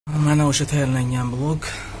Mana o'sha tayyorlangan blok.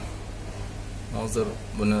 Hozir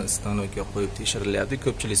buni stanokga qo'yib tekshirilyapti.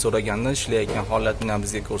 Ko'pchilik so'ragandan ishlayotgan holatini ham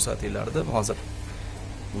bizga ko'rsatinglar deb. Hozir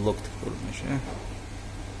blok ko'rinishi.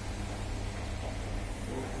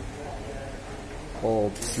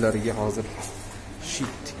 Hop, sizlarga hozir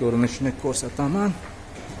sheet ko'rinishini ko'rsataman.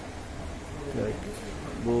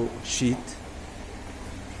 Bu sheet.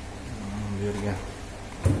 Bu yerga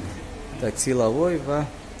taksilovoy va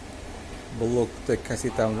blokda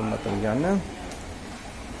kasetam o'rnatilgani.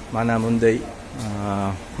 Mana bunday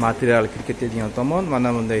material kirgizadigan tomon, mana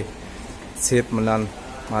bunday sep bilan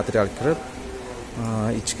material kirib,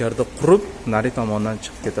 ichkarida qurib, nari tomondan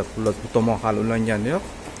chiqib ketadi. Xullas bu tomon hali ulangani yo'q.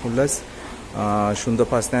 Xullas shunda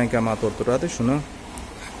pastdanka motor turadi, shuni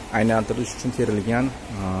aylantirish uchun terilgan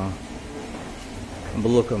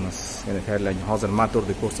blokimiz. Yana tayyorlangan. Hozir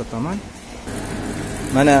motorni ko'rsataman.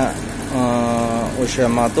 Mana o'sha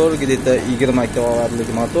motor где-то 20 kilovatlik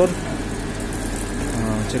motor.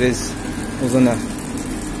 Через o'zini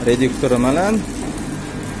reduktori bilan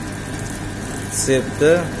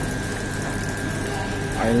sepni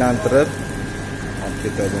aylantirib olib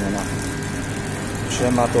ketadi. Mana o'sha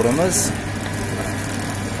motorimiz.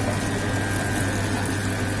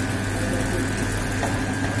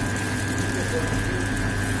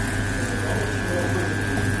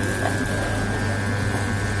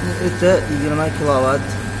 Это 20 киловатт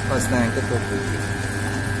пастянка топливки.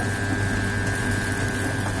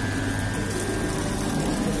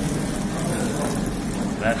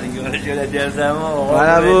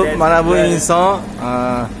 Mana bu inson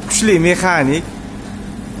kuchli mexanik.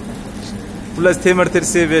 Plus temir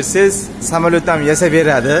tersa bersangiz samolyot ham yasab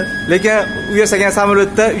beradi. Lekin u yasagan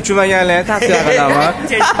samolyotda uchmaganlarni tavsiya qilaman.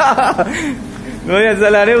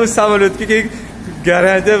 Noyazalari u samolyotga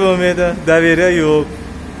garantiya bo'lmaydi, daveriya yo'q.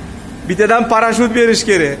 Bittadan parashyut berish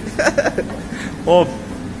kerak. Hop.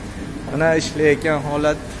 Mana ishlayotgan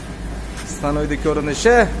holat stanokda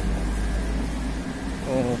ko'rinishi.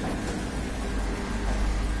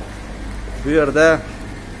 Bu yerda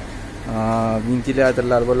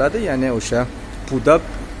ventilyatorlar bo'ladi, ya'ni o'sha pudab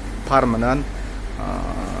par bilan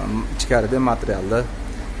ichkarida materialni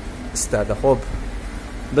isitadi. Xo'p.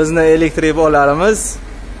 Bizning elektrik bog'larimiz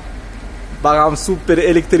bag'am super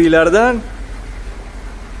elektriklardan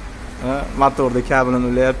motorda kabelini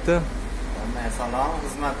ulayapti. Salom,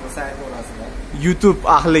 xizmat qilsangiz bo'lasizlar. YouTube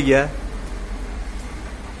ahliga.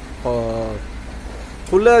 Xo'p.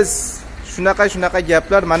 Xullas, shunaqa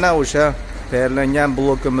gaplar. Mana o'sha tayyorlangan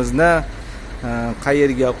blokimizni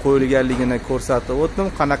qayerga qo'yilganligini ko'rsatib o'tdim.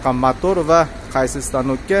 Qanaqa motor va qaysi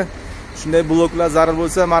stanokka. Shunday bloklar zarur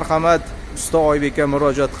bo'lsa, marhamat USTA OYBEKka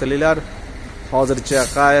murojaat qilinglar. Hozircha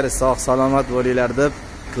xayr, sog' salomat bo'linglar deb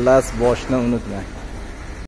klass boshni unutmang.